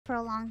for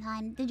a long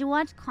time. Did you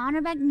watch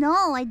Connor back?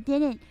 No, I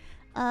didn't.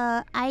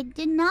 I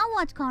did not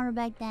watch Connor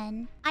back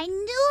then. I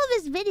knew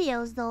of his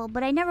videos though,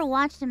 but I never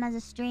watched him as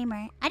a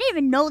streamer. I didn't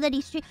even know that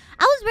he streamed.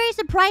 I was very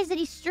surprised that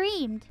he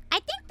streamed. I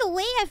think the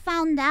way I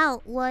found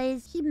out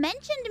was he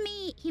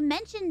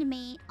mentioned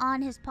me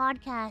on his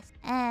podcast.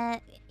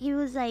 He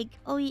was like,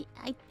 oh,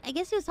 I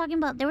guess he was talking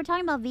about, they were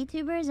talking about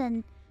VTubers,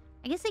 and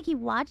I guess like he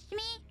watched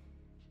me,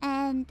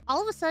 and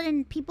all of a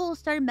sudden people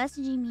started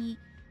messaging me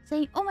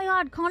saying, oh my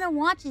god, Connor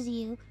watches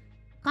you.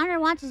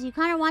 Connor watches you.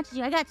 Connor watches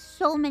you. I got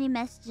so many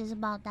messages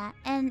about that.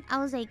 And I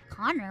was like,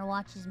 Connor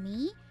watches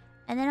me?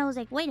 And then I was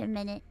like, wait a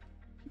minute.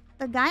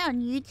 The guy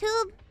on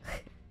YouTube?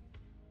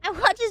 I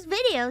watch his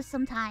videos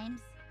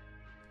sometimes.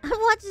 I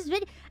watch his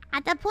video.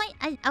 At that point,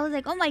 I was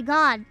like, oh my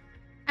god.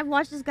 I've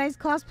watched this guy's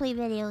cosplay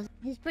videos.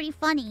 He's pretty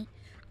funny.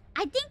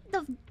 I think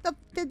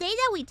the day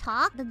that we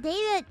talked, the day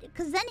that...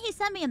 Because then he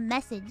sent me a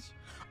message.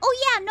 Oh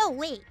yeah, no,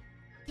 wait.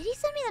 Did he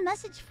send me the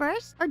message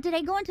first? Or did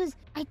I go into his...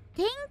 I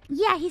think...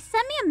 Yeah, he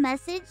sent me a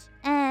message.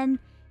 And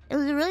it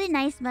was a really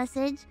nice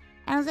message.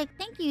 And I was like,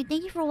 thank you.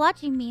 Thank you for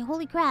watching me.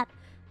 Holy crap.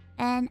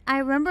 And I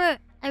remember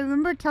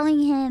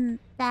telling him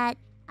that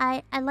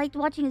I liked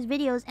watching his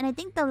videos. And I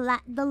think the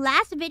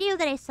last video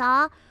that I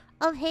saw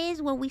of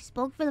his when we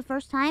spoke for the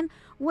first time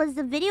was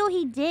the video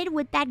he did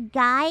with that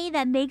guy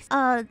that makes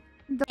the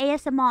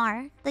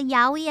ASMR. The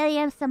Yaoi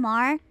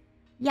ASMR.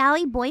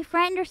 Yaoi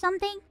boyfriend or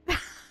something.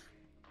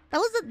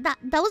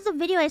 That was the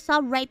video I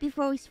saw right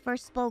before we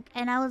first spoke,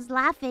 and I was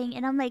laughing,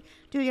 and I'm like,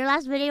 dude, your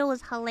last video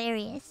was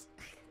hilarious.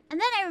 And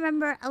then I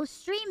remember I was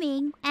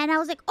streaming, and I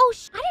was like, oh,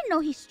 I didn't know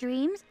he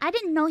streams. I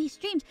didn't know he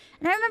streams.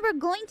 And I remember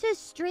going to his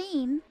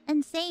stream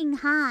and saying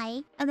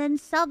hi, and then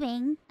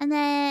subbing, and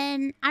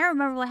then I don't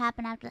remember what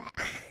happened after that.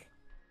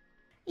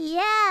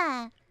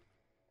 Yeah.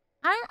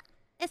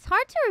 It's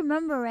hard to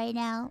remember right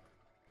now.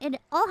 It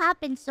all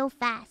happened so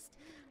fast.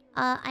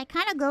 I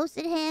kind of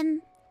ghosted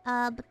him,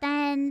 but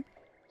then...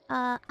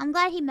 I'm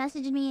glad he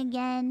messaged me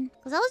again.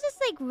 Because I was just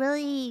like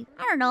really...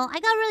 I don't know. I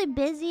got really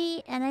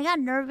busy and I got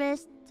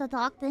nervous to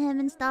talk to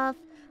him and stuff.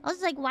 I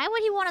was like, why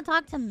would he want to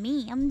talk to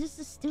me? I'm just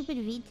a stupid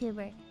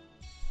VTuber.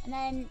 And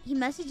then he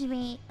messaged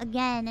me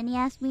again and he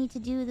asked me to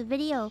do the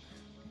video.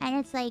 And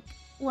it's like,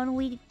 when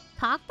we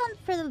talked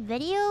for the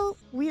video,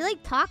 we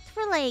like talked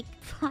for like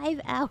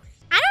 5 hours.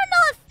 I don't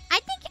know if... I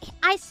think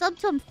I subbed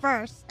to him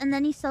first and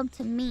then he subbed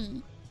to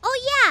me. Oh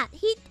yeah,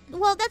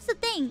 well, that's the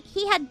thing.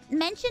 He had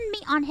mentioned me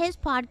on his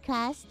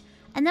podcast,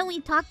 and then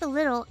we talked a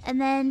little, and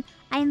then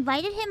I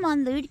invited him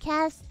on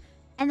Lewdcast,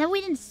 and then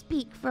we didn't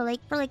speak for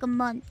like a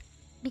month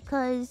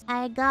because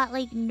I got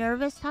like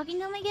nervous talking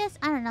to him, I guess.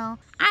 I don't know.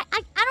 I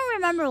don't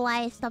remember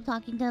why I stopped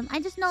talking to him. I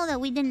just know that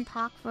we didn't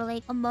talk for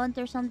like a month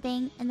or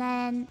something, and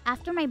then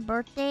after my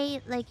birthday,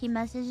 like he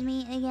messaged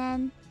me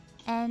again.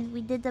 And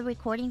we did the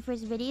recording for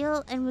his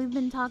video, and we've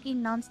been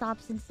talking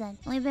non-stop since then.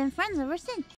 And we've been friends ever since.